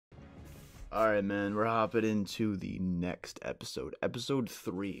Alright, man, we're hopping into the next episode. Episode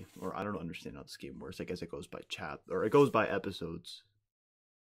 3. Or I don't understand how this game works. I guess it goes by it goes by episodes.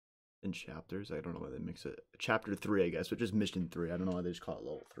 And chapters. I don't know why they mix it. Chapter 3, I guess, which is mission 3. I don't know why they just call it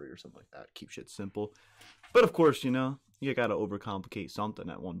level 3 or something like that. Keep shit simple. But of course, you know, you gotta overcomplicate something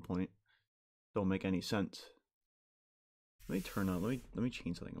at one point. Don't make any sense. Let me turn on, let me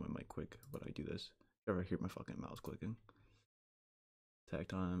change something on my mic quick while I do this. You ever hear my fucking mouse clicking? Tag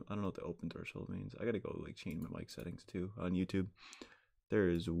time. I don't know what the open threshold means. I gotta go like change my mic settings too on YouTube. There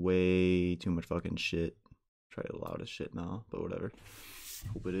is way too much fucking shit. Try the loudest shit now, but whatever.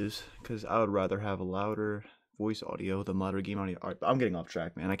 Hope it is, because I would rather have a louder voice audio than louder game audio. Alright, I'm getting off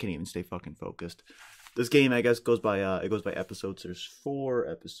track, man. I can't even stay fucking focused. This game, I guess, goes by episodes. There's 4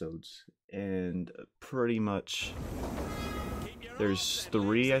 episodes, and pretty much there's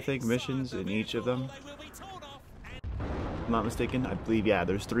 3, I think, missions in each of them. I'm not mistaken. I believe, yeah,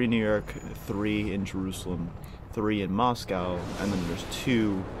 there's 3 in New York, 3 in Jerusalem, 3 in Moscow, and then there's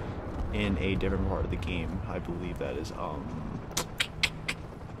 2 in a different part of the game. I believe that is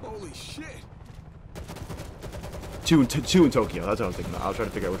Holy shit. 2 in Tokyo. That's what I was thinking about. I'll try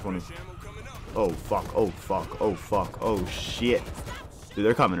to figure out which one is. Oh fuck, oh fuck, oh fuck, oh shit. Dude,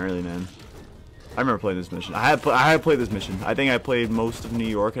 they're coming early, man. I remember playing this mission. I had played this mission. I think I played most of New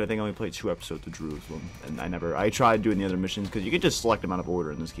York, and I think I only played 2 episodes of Jerusalem. And I tried doing the other missions, because you could just select them out of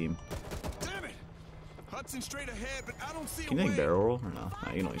order in this game. Damn it. Hudson straight ahead, but I don't see Can you think barrel roll or no?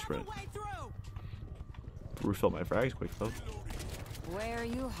 Nah, you can only sprint. Refill my frags quick though. Where are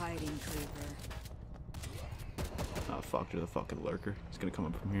you hiding, Creeper? Oh fuck, you're the fucking lurker. He's gonna come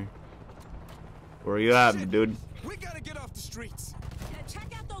up from here. Where are you at, dude? We gotta get off the streets.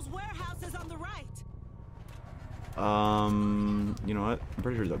 Check out those warehouses on the right. You know what? I'm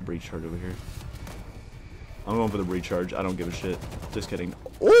pretty sure there's a breach charge over here. I'm going for the breach charge. I don't give a shit. Just kidding.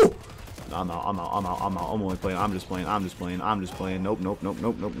 Oh! I'm out. I'm only playing. I'm just playing. Nope.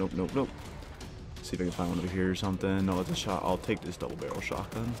 See if I can find one over here or something. No, it's a shot. I'll take this double barrel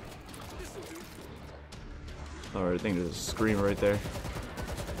shotgun. Alright, I think there's a screamer right there.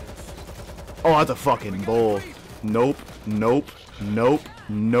 Oh, that's a fucking bull. Nope.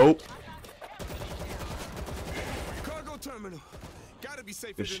 Cargo terminal. Gotta be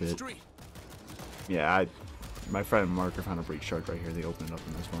safer Good than shit. the street. Yeah, my friend Marker found a breach charge right here. They opened it up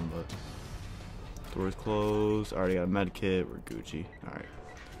in this one, but door's closed. Already got a med kit. We're Gucci. Alright.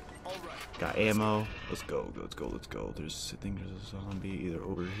 Got ammo. Let's go. There's, I think there's a zombie either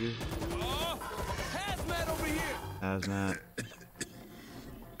over here. Hazmat over here. Hazmat.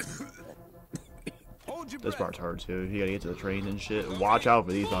 Hold your This breath. part's hard too. You gotta get to the trains and shit. Watch out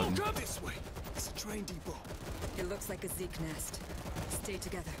for these fucking. Go this way. It's a train depot. It looks like a Zeke nest. Stay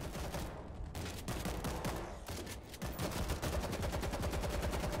together.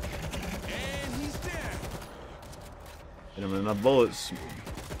 And he's down. Hit him with enough bullets.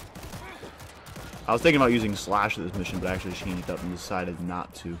 I was thinking about using Slasher this mission, but I actually changed up and decided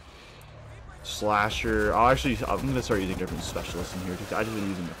not to. Slasher. I'm gonna start using different specialists in here because I just been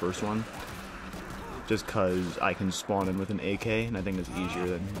using the first one. Just because I can spawn in with an AK, and I think it's easier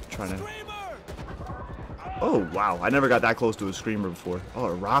than trying to. Oh wow! I never got that close to a screamer before. Oh,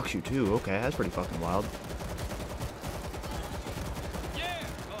 it rocks you too. Okay, that's pretty fucking wild. Yeah.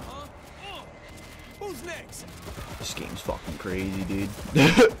 Who's next? This game's fucking crazy, dude.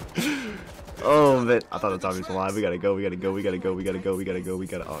 Oh man, I thought the zombie was alive. We gotta go.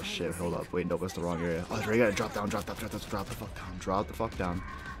 Oh shit! Hold up. Wait, no, that's the wrong area. Oh, that's right. You gotta drop the fuck down.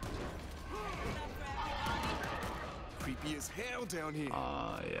 Creepy as hell down here.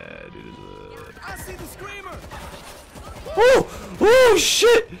 Yeah, dude. I see the screamer. Oh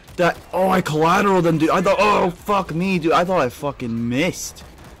shit! I collateraled them, dude. I thought, oh fuck me, dude. I thought I fucking missed.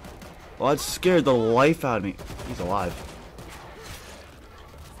 Well, that scared the life out of me. He's alive.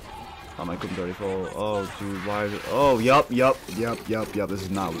 Oh, my clip's already full. Oh, dude, why is it? Oh, yup. This is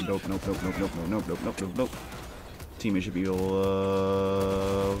not. Nope. Teammate should be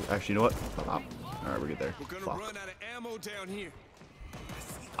able. Actually, you know what? All right, we're good there. We're gonna run out of ammo down here.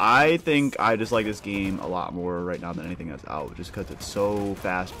 I think I just like this game a lot more right now than anything that's out, just because it's so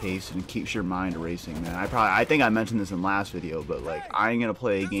fast-paced and keeps your mind racing, man. I think I mentioned this in last video, but like I ain't gonna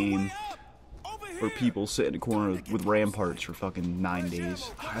play a game where people sit in a corner with ramparts for fucking 9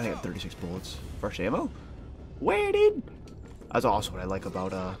 days. I think I got 36 bullets. Fresh ammo? Where, dude? That's also what I like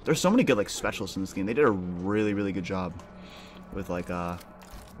about there's so many good like specialists in this game. They did a really good job with like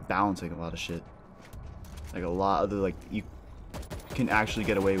balancing a lot of shit. Like a lot of the like you can actually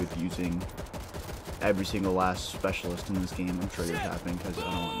get away with using every single last specialist in this game. I'm sure it's happening because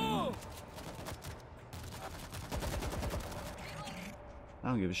I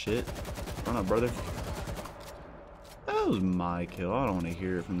don't give a shit. Run up, brother. That was my kill. I don't want to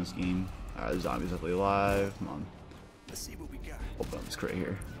hear it from this game. Alright, the zombie's definitely alive. Come on. Let's see what we got. Open up this crate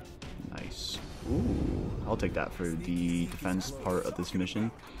here. Nice. Ooh, I'll take that for the defense part of this mission.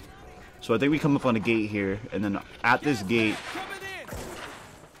 So I think we come up on a gate here, and then at this gate. Coming in.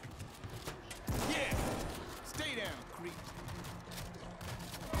 Yeah. Stay down, creep.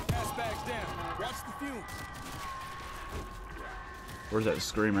 Gas bags down. Watch the fumes. Where's that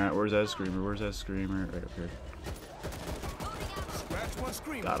screamer at? Where's that screamer? Where's that screamer? Right up here. Scratch one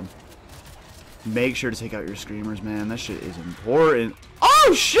screamer. Got him. Make sure to take out your screamers, man. That shit is important.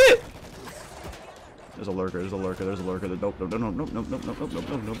 Oh shit! There's a lurker. There's a lurker. There's a lurker. Nope. Nope. Nope. Nope. Nope. Nope. Nope. Nope.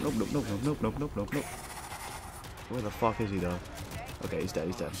 Nope. Nope. Nope. Nope. Nope. Nope. Nope. Nope. Nope. Nope. Nope. Where the fuck is he though? Okay, he's dead.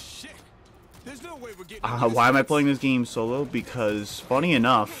 He's dead. Shit. There's no way we're getting. Why am I playing this game solo? Because funny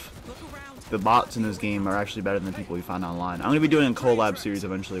enough, the bots in this game are actually better than the people we find online. I'm gonna be doing a collab series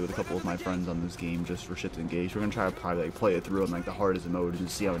eventually with a couple of my friends on this game just for shit to engage. We're gonna try to probably like play it through on like the hardest mode and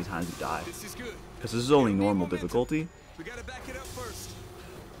see how many times we die. This is good. Because this is only normal difficulty. We gotta back it up first.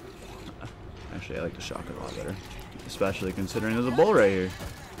 Actually, I like the shotgun a lot better, especially considering there's a bull right here.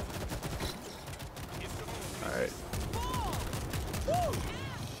 All right.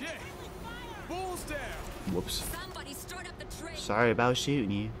 Shit. Bulls down. Whoops. Somebody start up the train. Sorry about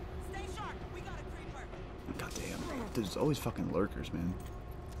shooting you. Stay sharp. We got a creeper. Goddamn. There's always fucking lurkers, man.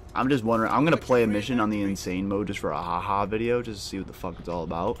 I'm just wondering. I'm gonna play a mission on the insane mode just for a haha video, just to see what the fuck it's all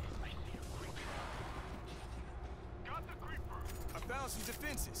about. I found some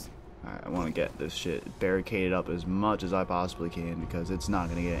defenses. Alright, I want to get this shit barricaded up as much as I possibly can because it's not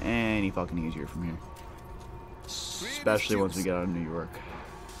gonna get any fucking easier from here. Especially once we get out of New York.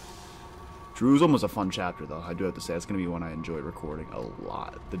 Jerusalem was a fun chapter though, I do have to say. It's gonna be one I enjoy recording a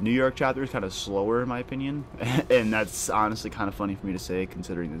lot. The New York chapter is kind of slower in my opinion, and that's honestly kind of funny for me to say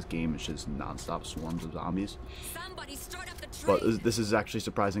considering this game is just non-stop swarms of zombies. Somebody start up the train. But this is actually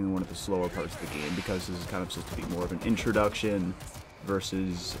surprisingly one of the slower parts of the game because this is kind of supposed to be more of an introduction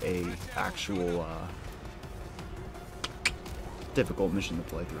versus a actual difficult mission to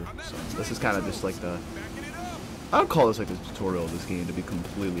play through. So this is kind of just like the, I would call this like the tutorial of this game, to be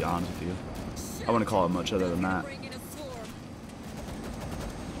completely honest with you. I wouldn't call it much other than that. Bring in a swarm.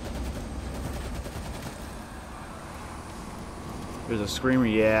 There's a screamer,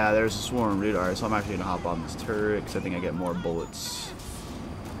 yeah, there's a swarm, dude. Alright, so I'm actually gonna hop on this turret because I think I get more bullets.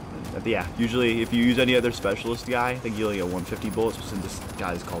 Yeah, usually if you use any other specialist guy, I think you only get 150 bullets, but since this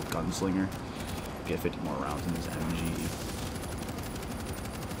guy is called Gunslinger, you get 50 more rounds in this MG.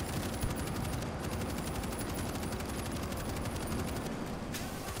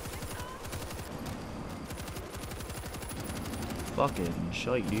 Fucking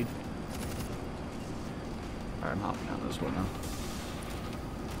shite, dude. Alright, I'm hopping down this one now.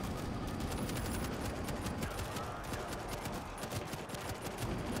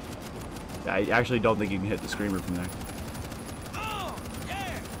 I actually don't think you can hit the screamer from there. Oh,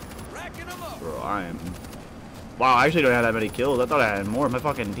 yeah. Racking them up. Bro, I am... Wow, I actually don't have that many kills. I thought I had more. My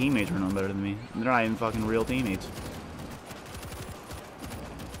fucking teammates were no better than me. They're not even fucking real teammates.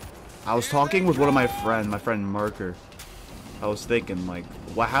 I was talking with one of my friend Marker. I was thinking, like,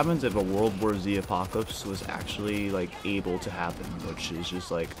 what happens if a World War Z apocalypse was actually, like, able to happen? Which is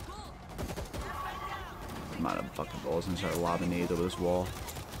just, like... I'm out of fucking balls and start lobbing nades over this wall.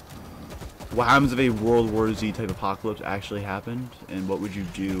 What happens if a World War Z type apocalypse actually happened? And what would you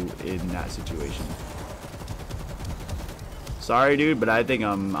do in that situation? Sorry, dude, but I think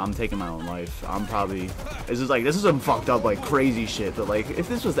I'm taking my own life. I'm probably... This is some fucked up, like, crazy shit. But, like, if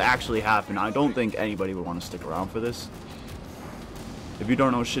this was to actually happen, I don't think anybody would want to stick around for this. If you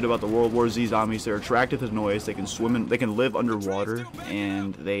don't know shit about the World War Z zombies, they're attracted to noise, they can swim in, they can live underwater,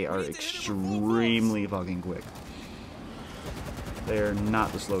 and they are extremely fucking quick. They're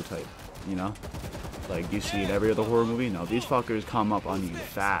not the slow type, you know? Like you see in every other horror movie. No, these fuckers come up on you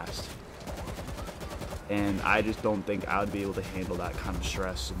fast. And I just don't think I would be able to handle that kind of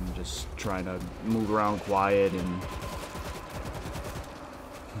stress and just trying to move around quiet and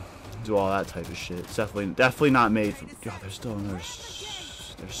do all that type of shit. It's definitely not made for... God, there's still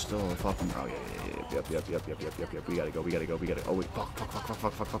a fucking... Oh, yep. We gotta go. Oh, wait, fuck.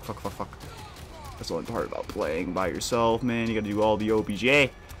 That's the only part about playing by yourself, man. You gotta do all the OBJ.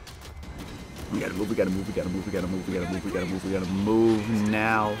 We gotta move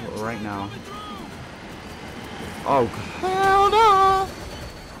now, right now. Oh, hell no!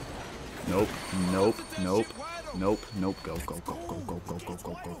 Nope. Go.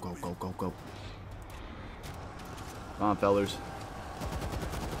 Come on, fellers.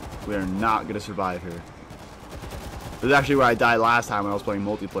 We are not gonna survive here. This is actually where I died last time when I was playing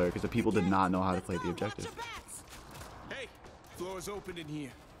multiplayer because the people did not know how to play the objective. Hey, floor's open in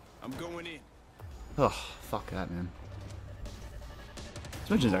here. I'm going in. Oh, fuck that, man. This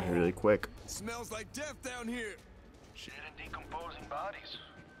mission's actually really quick. Smells like death down here. Shit and decomposing bodies.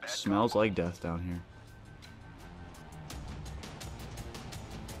 Smells like death down here.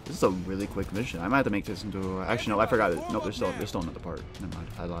 This is a really quick mission. I might have to make this into a... Actually, no, I forgot it. Nope, there's still another part. Never mind,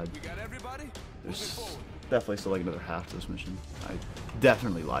 I lied. We got everybody? There's definitely still like another half to this mission. I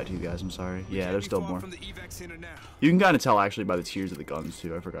definitely lied to you guys, I'm sorry. Yeah, there's still more. From the evac center now. You can kind of tell actually by the tiers of the guns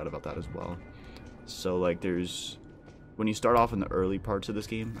too. I forgot about that as well. So like there's... When you start off in the early parts of this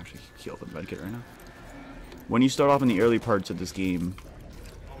game... Actually, heal up and medkit right now. When you start off in the early parts of this game...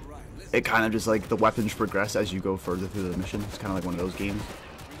 It kind of just like the weapons progress as you go further through the mission. It's kind of like one of those games.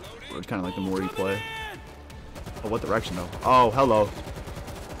 Where it's kind of like the more you play. Oh, what direction though? Oh, hello.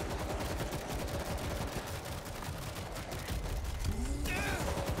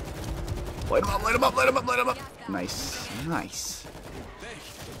 Light him up, light him up, light him up, light him up. Nice, nice.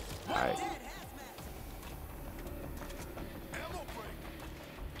 Alright.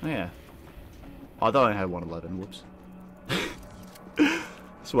 Oh yeah. Oh, I thought I had 111. Whoops.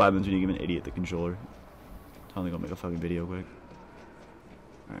 That's what happens when you give an idiot the controller. Tell me to go make a fucking video quick.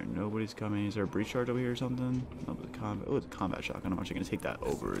 Alright, nobody's coming. Is there a breach charge over here or something? No, but the combat. Oh, it's a combat shotgun. I'm actually gonna take that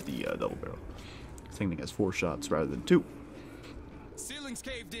over the double barrel. This thing has 4 shots rather than 2. Ceiling's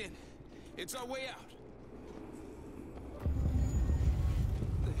caved in. It's our way out.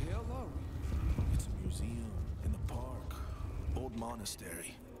 What the hell are we? It's a museum in the park. Old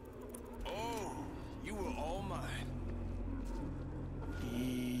monastery. Oh, you were all mine.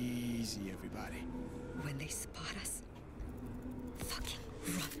 Easy, everybody. When they spot us, fucking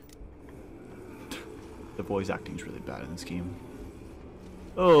run. The voice acting's really bad in this game.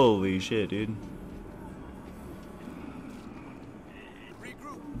 Holy shit, dude.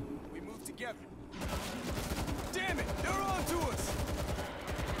 Regroup. We move together. Damn it, they're on to us.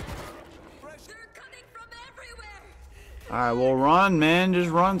 They're coming from everywhere. Alright, well run, man. Just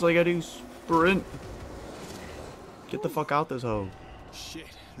run so I gotta do sprint. Get the fuck out this hoe. Shit,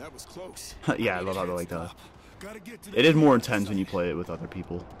 that was close. Yeah, I love how they like that. Gotta get to It is more intense when you play it with other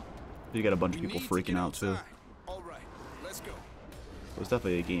people. You got a bunch of people freaking out too. All right, let's go. So it's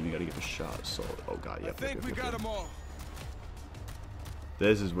definitely a game you gotta give a shot. So, oh god, I yep. think we got them all.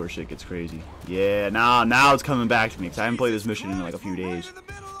 This is where shit gets crazy. Yeah, now it's coming back to me because I haven't played this mission in like a few days. Right in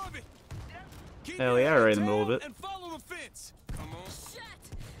the middle of it. Keep Hell your yeah, head right in the middle of down it. and follow the fence. Come on.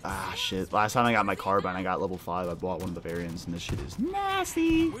 Ah shit. Last time I got my carbine, I got level 5. I bought one of the variants, and this shit is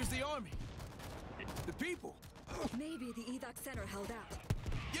nasty. Where's the army? The people. Maybe the evac center held out.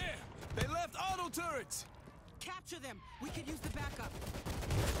 Yeah, they left auto turrets. Capture them. We could use the backup.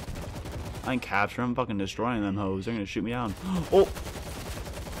 I ain't capture them, fucking destroying them hoes. They're gonna shoot me down. Oh,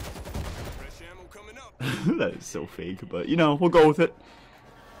 Fresh ammo coming up. that is so fake, but you know, we'll go with it.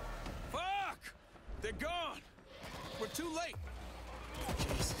 Fuck! They're gone. We're too late.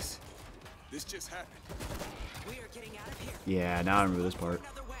 Jesus, this just happened. We are getting out of here. Yeah, now I remember this part.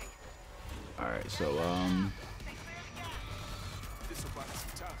 Another way. Alright, so This will buy us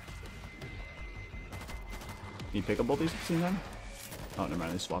some time. can you pick up both these at the same time? Oh, never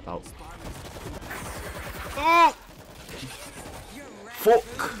mind, they swap out. Fuck!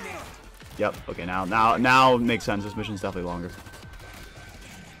 Yep, okay, now it makes sense. This mission's definitely longer.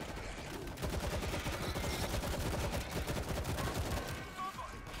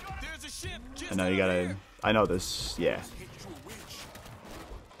 There's a ship just I know you out gotta... here. I know this, yeah.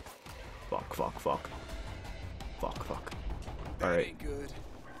 Fuck, fuck, fuck. Fuck, fuck. That Alright. ain't good.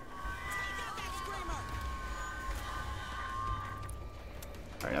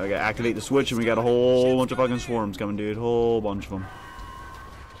 Alright, now we gotta activate the switch and we got a whole bunch of fucking swarms coming, dude. Whole bunch of them.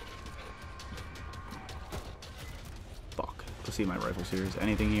 Fuck. Let's see my rifles here. Is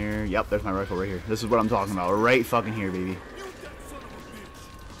anything here? Yep, there's my rifle right here. This is what I'm talking about. Right fucking here, baby.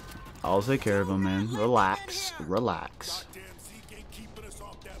 I'll take care of them, man. Relax. Relax. Damn Zeke ain't keeping us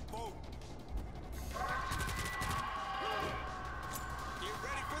off that boat. Get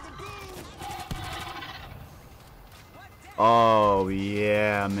ready for the boom. Oh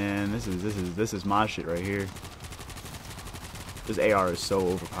yeah, man. This is my shit right here. This AR is so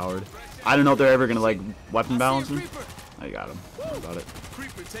overpowered. I don't know if they're ever gonna like weapon balance him. I got him. Don't worry about it.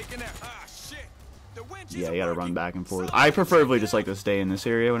 Creeper taking out. Ah, shit. The winch Yeah, isn't you gotta working. run back and forth. I preferably just like to stay in this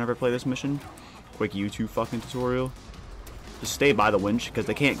area whenever I play this mission. Quick YouTube fucking tutorial. Just stay by the winch because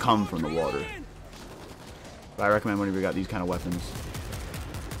they can't come from the water. But I recommend whenever you got these kind of weapons,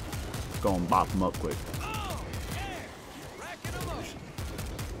 go and bop them up quick. Oh, yeah. Racking 'em up.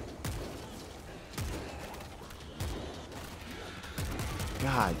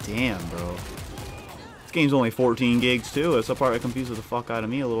 God damn, bro. This game's only 14 gigs too. That's the part that confuses the fuck out of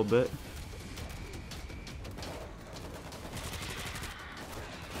me a little bit.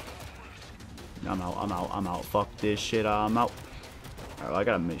 I'm out. Fuck this shit, I'm out. Alright, well, I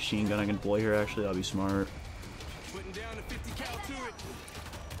got a machine gun I can deploy here, actually. That'll be smart. Putting down a 50 cal turret.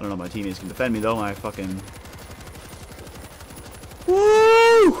 I don't know if my teammates can defend me, though. My fucking...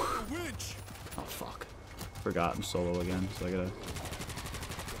 Woo! Winch. Oh, fuck. Forgot I'm solo again, so I gotta...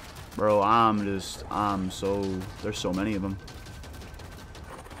 Bro, I'm so... There's so many of them.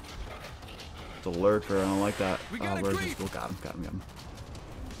 It's a lurker, I don't like that. Oh, where's this? Oh, got him.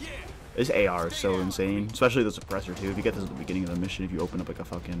 This AR is so insane, especially the suppressor too. If you get this at the beginning of the mission, if you open up like a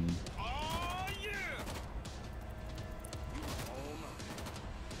fucking... Oh, yeah.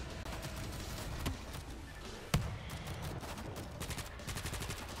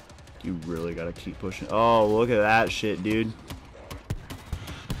 You really gotta keep pushing. Oh, look at that shit, dude.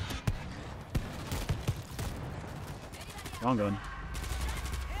 Wrong gun.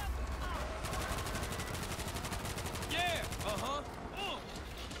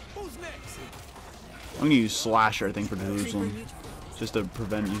 I'm gonna use slasher, I think, for Jerusalem, just to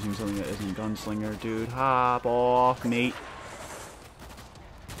prevent using something that isn't gunslinger, dude. Hop off, mate.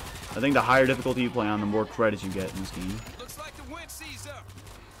 I think the higher difficulty you play on, the more credits you get in this game. Looks like the winch sees up.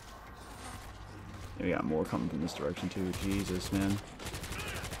 Yeah, we got more coming from this direction too. Jesus, man.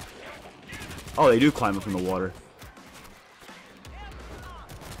 Oh, they do climb up from the water.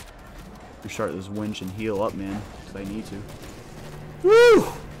 Restart this winch and heal up, man, because I need to. Woo!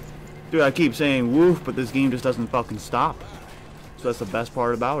 Dude, I keep saying woof, but this game just doesn't fucking stop. So that's the best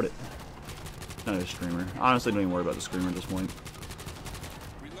part about it. Not a screamer. Honestly, don't even worry about the screamer at this point.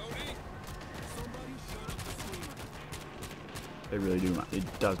 They really do not.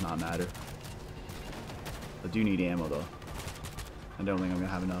 It does not matter. I do need ammo, though. I don't think I'm gonna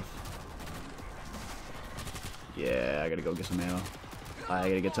have enough. Yeah, I gotta go get some ammo.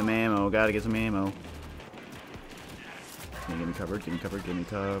 Gotta get some ammo. Give me cover, give me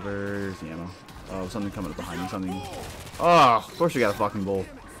cover. The ammo. Oh, something coming up behind me. Something. Oh, of course we got a fucking bull.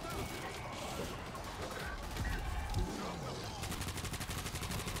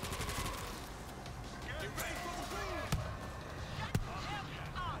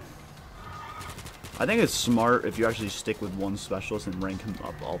 I think it's smart if you actually stick with one specialist and rank him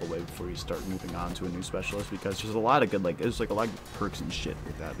up all the way before you start moving on to a new specialist, because there's a lot of good, like, there's like a lot of perks and shit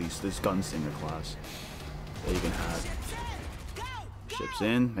with that, at least this gunslinger class that you can have. Ships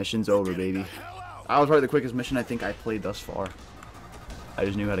in, mission's over, baby. That was probably the quickest mission I think I played thus far. I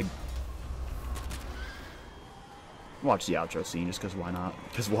just knew how to watch the outro scene, just because why not?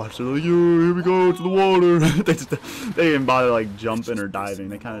 Just watch it, like, yo, here we go to the water. they didn't bother like jumping or diving.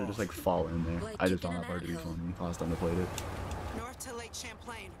 They kind of just like fall in there. I just found that part to be funny last time I played it. North to Lake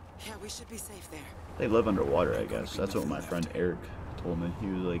Champlain. Yeah, we should be safe there. They live underwater, I guess. That's what my friend Eric told me. He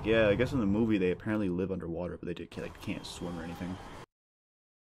was like, yeah, I guess in the movie they apparently live underwater, but they can't swim or anything.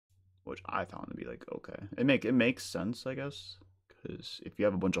 Which I found to be like, okay. It makes sense, I guess. Because if you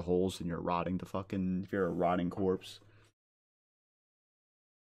have a bunch of holes and you're rotting to fucking... If you're a rotting corpse,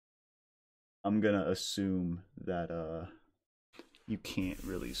 I'm gonna assume that, you can't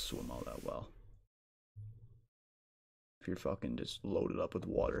really swim all that well. If you're fucking just loaded up with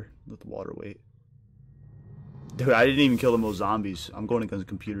water weight. Dude, I didn't even kill the most zombies. I'm going against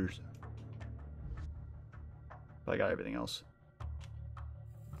computers. But I got everything else.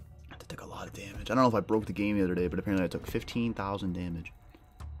 That took a lot of damage. I don't know if I broke the game the other day, but apparently I took 15,000 damage.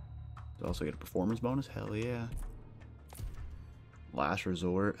 Did I also get a performance bonus? Hell yeah. Last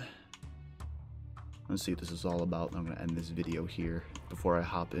resort. Let's see what this is all about. I'm going to end this video here before I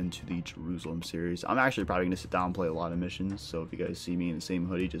hop into the Jerusalem series. I'm actually probably going to sit down and play a lot of missions. So if you guys see me in the same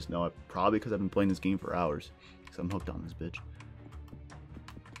hoodie, just know it probably because I've been playing this game for hours. Because I'm hooked on this bitch.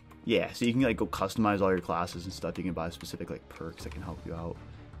 Yeah, so you can like go customize all your classes and stuff. You can buy specific like perks that can help you out.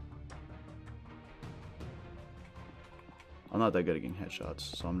 I'm not that good at getting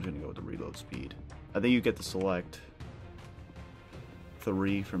headshots, so I'm just going to go with the reload speed. I think you get to select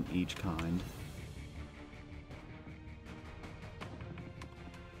 3 from each kind.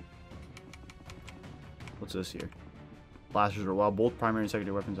 What's this here? Last resort. While both primary and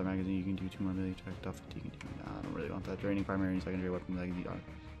secondary weapons are magazine, you can do 2 more melee attack, tough fatigue, and 2. Nah, I don't really want that. Draining primary and secondary weapons magazine are.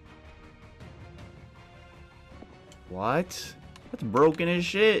 What? That's broken as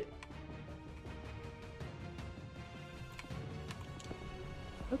shit.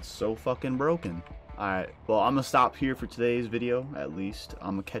 That's so fucking broken. Alright, well, I'm gonna stop here for today's video, at least.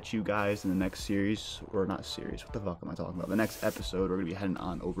 I'm gonna catch you guys in the next series, or not series, what the fuck am I talking about? The next episode, we're gonna be heading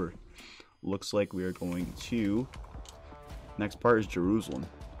on over. Looks like we are going to next part is Jerusalem.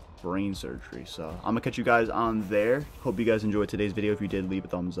 Brain surgery. So I'm gonna catch you guys on there. Hope you guys enjoyed today's video. If you did, leave a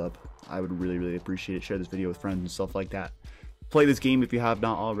thumbs up. I would really appreciate it. Share this video with friends and stuff like that. Play this game if you have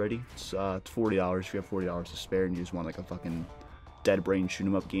not already. It's $40 if you have $40 to spare and you just want like a fucking dead brain shoot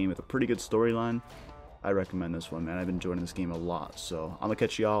 'em up game with a pretty good storyline. I recommend this one, man. I've been enjoying this game a lot. So I'm gonna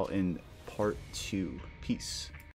catch y'all in part 2. Peace.